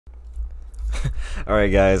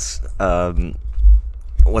Alright guys,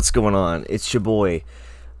 what's going on? It's your boy,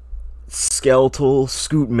 Skeletal,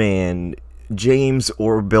 Scootman, James,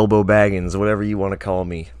 or Bilbo Baggins, whatever you want to call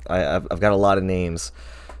me. I've got a lot of names,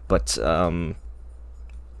 but,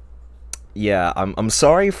 yeah, I'm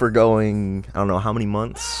sorry for going, I don't know how many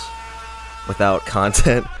months without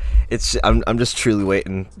content. I'm just truly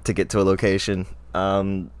waiting to get to a location.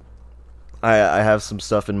 I have some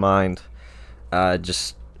stuff in mind.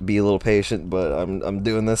 Just be a little patient, but I'm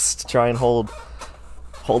doing this to try and hold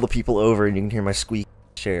the people over, and you can hear my squeak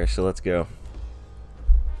chair. So let's go.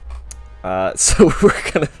 So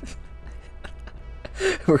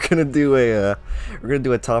we're gonna do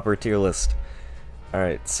a topper tier list. All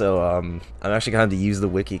right. So I'm actually gonna have to use the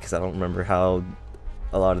wiki because I don't remember how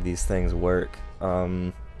a lot of these things work.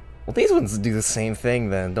 Well, these ones do the same thing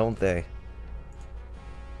then, don't they?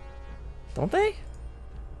 Don't they?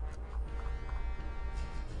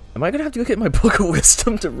 Am I gonna have to go get my Book of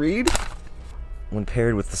Wisdom to read? When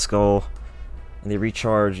paired with the skull, and they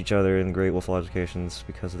recharge each other in Great Wolf Lodge locations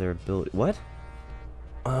because of their ability. What?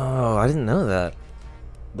 Oh, I didn't know that.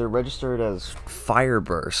 They're registered as Fire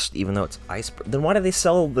Burst, even though it's Ice. Then why do they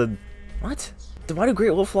sell the... What? Then why do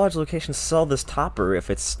Great Wolf Lodge locations sell this topper if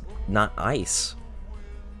it's not ice?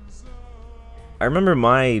 I remember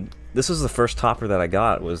this was the first topper that I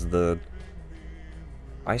got, was the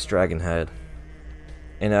Ice Dragon head.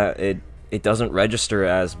 And it doesn't register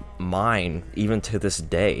as mine even to this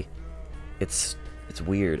day. It's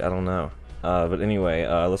weird. I don't know. But anyway,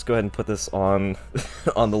 let's go ahead and put this on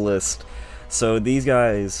on the list. So these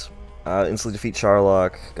guys instantly defeat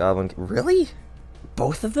Charlock, Goblin. Really?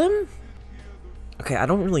 Both of them? Okay, I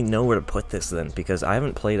don't really know where to put this then, because I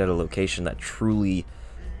haven't played at a location that truly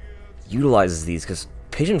utilizes these. Because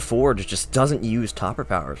Pigeon Forge just doesn't use topper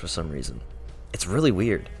powers for some reason. It's really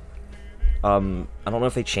weird. I don't know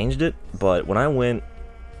if they changed it, but when I went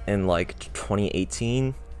in like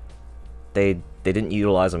 2018, they didn't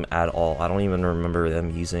utilize them at all. I don't even remember them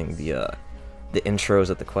using the intros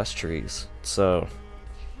at the quest trees. So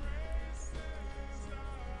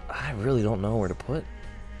I really don't know where to put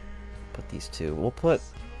these two. We'll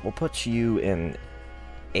put you in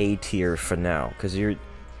A tier for now, because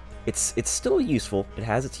it's still useful. It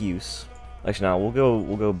has its use. Actually, no,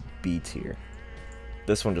 we'll go B tier.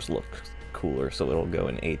 This one just looks cooler, so it'll go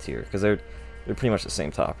in A tier, because they're pretty much the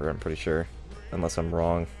same topper, I'm pretty sure, unless I'm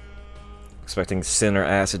wrong. Expecting Sin or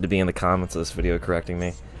Acid to be in the comments of this video correcting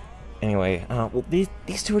me. Anyway, well, these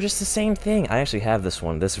two are just the same thing. I actually have this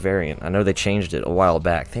one, this variant. I know they changed it a while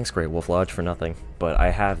back. Thanks, Great Wolf Lodge, for nothing. But I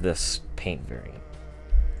have this paint variant.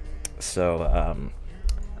 So,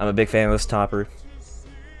 I'm a big fan of this topper,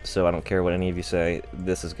 so I don't care what any of you say.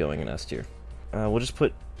 This is going in S tier. We'll just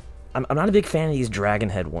put... I'm not a big fan of these dragon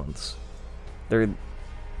head ones. They're...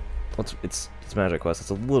 It's MagiQuest. It's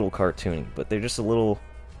a little cartoony, but they're just a little...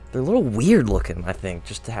 They're a little weird looking, I think,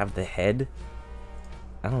 just to have the head.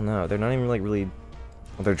 I don't know. They're not even like really...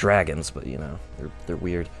 Well, they're dragons, but you know, they're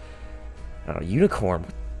weird. I don't know. Unicorn.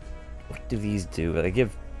 What do these do? They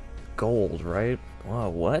give gold, right? Wow,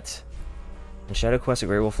 what? In Shadow Quest at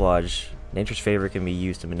Great Wolf Lodge, Nature's Favor can be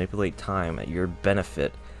used to manipulate time at your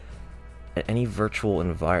benefit at any virtual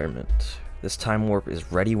environment. This time warp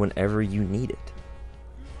is ready whenever you need it.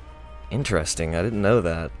 Interesting. I didn't know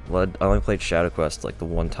that. Well, I only played Shadow Quest like the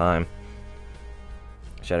one time.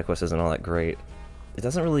 Shadow Quest isn't all that great. It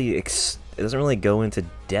doesn't really go into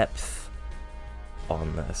depth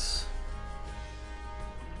on this.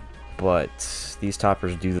 But these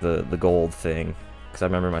toppers do the gold thing, because I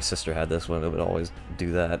remember my sister had this one. It would always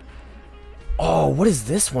do that. Oh, what does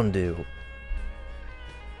this one do?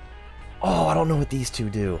 Oh, I don't know what these two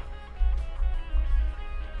do.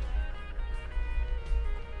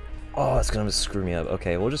 Oh, it's gonna screw me up.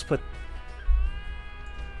 Okay, we'll just put...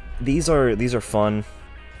 These are fun,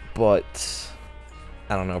 but...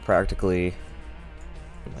 I don't know, practically...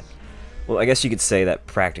 Like, well, I guess you could say that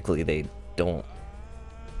practically they don't...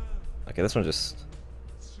 Okay, this one just...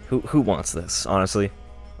 Who wants this, honestly?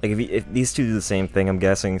 Like, if these two do the same thing, I'm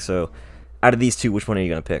guessing, so... Out of these two, which one are you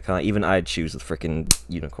gonna pick, huh? Even I'd choose the frickin'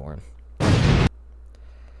 unicorn.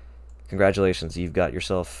 Congratulations, you've got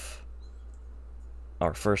yourself...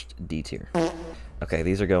 our first D tier. Okay,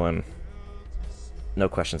 these are going... No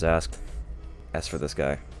questions asked. As for this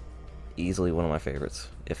guy, easily one of my favorites,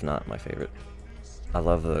 if not my favorite. I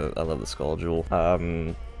love the skull jewel.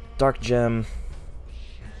 Dark gem.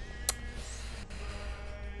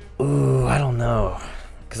 Ooh, I don't know,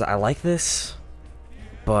 because I like this,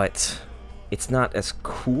 but it's not as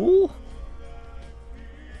cool.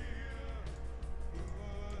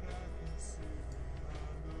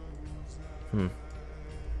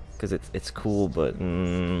 because it's cool, but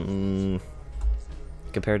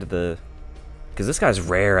compared to the, because this guy's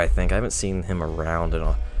rare, I think. I haven't seen him around in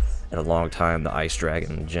a long time, the Ice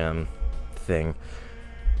Dragon gem thing.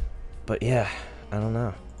 But yeah, I don't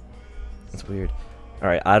know. It's weird.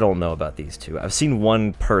 Alright, I don't know about these two. I've seen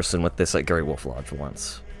one person with this at Great Wolf Lodge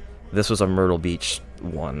once. This was a Myrtle Beach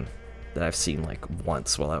one that I've seen like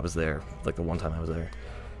once while I was there, like the one time I was there.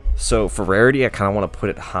 So for rarity, I kind of want to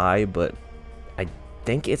put it high, but I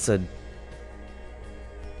think it's a...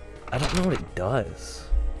 I don't know what it does.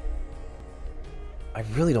 I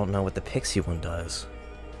really don't know what the Pixie one does.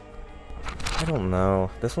 I don't know.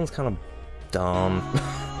 This one's kind of dumb.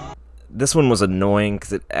 This one was annoying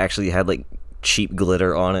because it actually had like cheap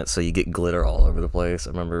glitter on it, so you get glitter all over the place. I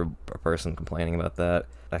remember a person complaining about that.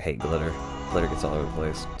 I hate glitter. Glitter gets all over the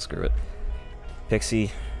place. Screw it.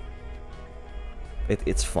 Pixie.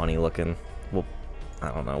 It's funny looking. I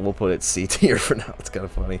don't know. We'll put it C tier for now. It's kind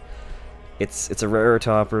of funny. It's a rarer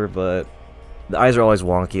topper, but the eyes are always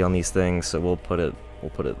wonky on these things, so we'll put it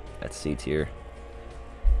at C tier.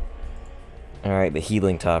 All right, the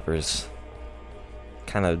healing toppers.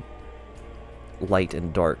 Kind of light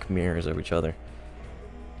and dark mirrors of each other.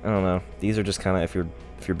 I don't know. These are just kind of if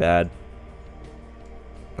you're bad.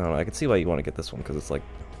 I don't know. I can see why you want to get this one because it's like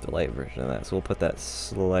the light version of that. So we'll put that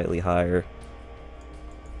slightly higher.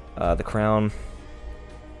 The crown.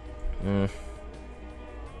 Now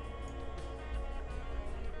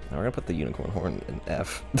we're gonna put the unicorn horn in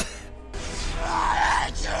F.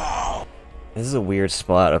 This is a weird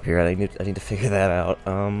spot up here. I need to figure that out.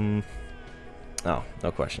 Oh,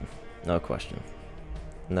 no question. No question.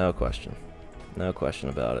 No question. No question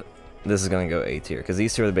about it. This is gonna go A tier, because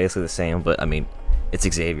these two are basically the same, but I mean,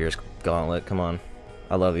 it's Xavier's Gauntlet, come on.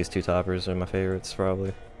 I love these two toppers, they're my favorites,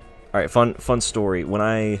 probably. Alright, fun story. When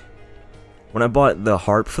I bought the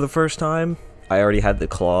harp for the first time, I already had the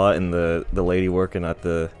claw, and the lady working at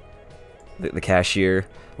the cashier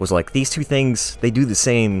was like, these two things, they do the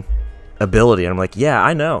same ability, and I'm like, yeah,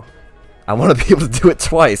 I know. I want to be able to do it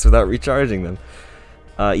twice without recharging them.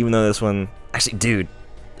 Even though this one... Actually, dude,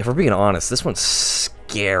 if we're being honest, this one's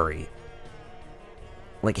scary.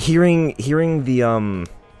 Like, hearing the,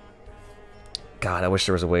 God, I wish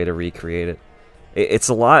there was a way to recreate it. It's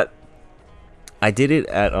a lot... I did it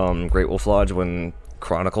at, Great Wolf Lodge when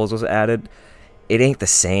Chronicles was added. It ain't the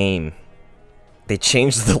same. They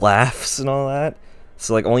changed the laughs and all that.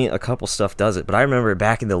 So, like, only a couple stuff does it. But I remember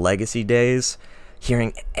back in the Legacy days,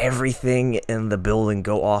 hearing everything in the building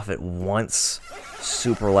go off at once,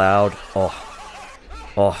 super loud.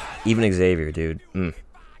 Oh, even Xavier, dude.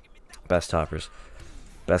 Best toppers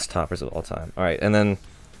of all time. All right, and then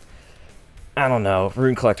I don't know.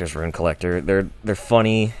 Rune Collector's Rune Collector. They're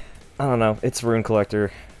funny. I don't know. It's Rune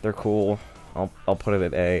Collector. They're cool. I'll put it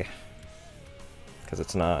at A because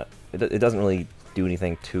it's not. It doesn't really do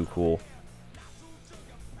anything too cool.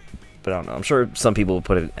 But I don't know. I'm sure some people will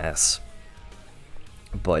put it in S.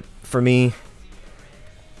 But for me,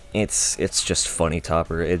 it's just funny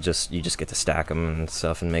topper. You just get to stack them and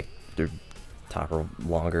stuff and make their topper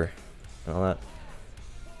longer and all that.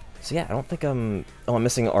 So yeah, I don't think I'm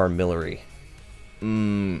missing Armillary.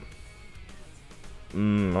 I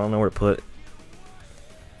don't know where to put it.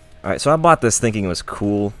 All right, so I bought this thinking it was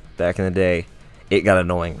cool back in the day. It got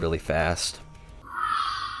annoying really fast.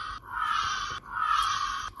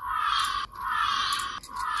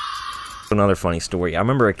 Another funny story. I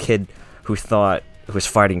remember a kid who was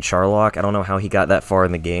fighting Charlock. I don't know how he got that far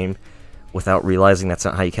in the game without realizing that's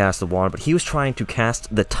not how you cast the wand, but he was trying to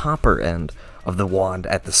cast the topper end of the wand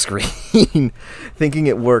at the screen, thinking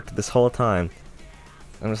it worked this whole time.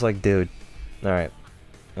 I'm just like, dude. Alright.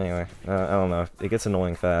 Anyway, I don't know. It gets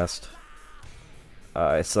annoying fast.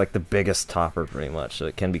 It's like the biggest topper, pretty much, so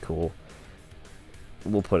it can be cool.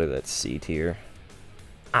 We'll put it at C tier.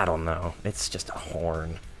 I don't know. It's just a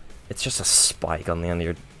horn. It's just a spike on the end of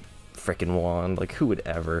your freaking wand. Like, who would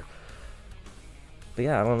ever? But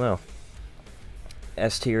yeah, I don't know.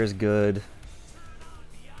 S tier is good.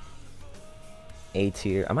 A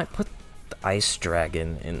tier. I might put the Ice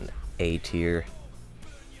Dragon in A tier.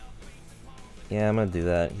 Yeah, I'm gonna do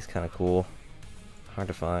that. He's kind of cool. Hard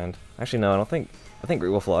to find. Actually, no, I think Great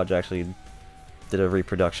Wolf Lodge actually did a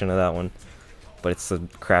reproduction of that one. But it's a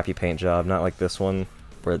crappy paint job, not like this one,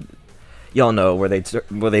 where... Y'all know where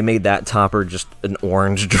they made that topper just an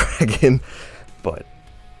orange dragon, but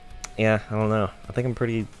yeah, I don't know. I think I'm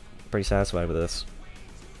pretty satisfied with this.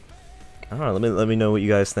 I don't know. Let me know what you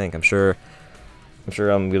guys think. I'm sure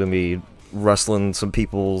I'm gonna be rustling some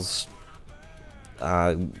people's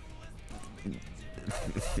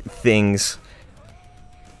things,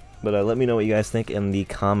 but let me know what you guys think in the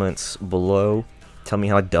comments below. Tell me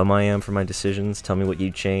how dumb I am for my decisions. Tell me what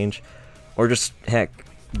you'd change. Or just, heck,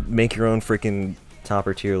 make your own freaking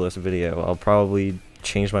topper tier list video. I'll probably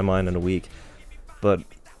change my mind in a week. But,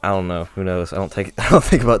 I don't know. Who knows? I don't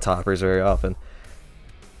think about toppers very often.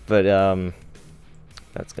 But,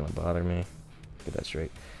 that's gonna bother me. Get that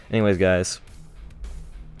straight. Anyways, guys.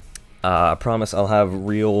 I promise I'll have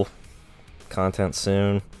real content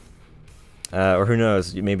soon. Or who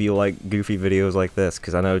knows, maybe you'll like goofy videos like this,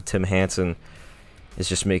 because I know Tim Hansen is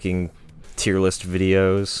just making tier list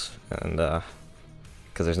videos, and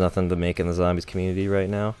because there's nothing to make in the zombies community right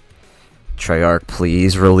now. Treyarch,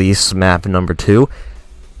 please release map number 2.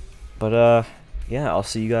 But yeah, I'll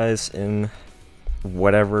see you guys in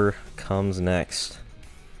whatever comes next.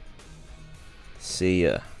 See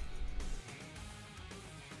ya.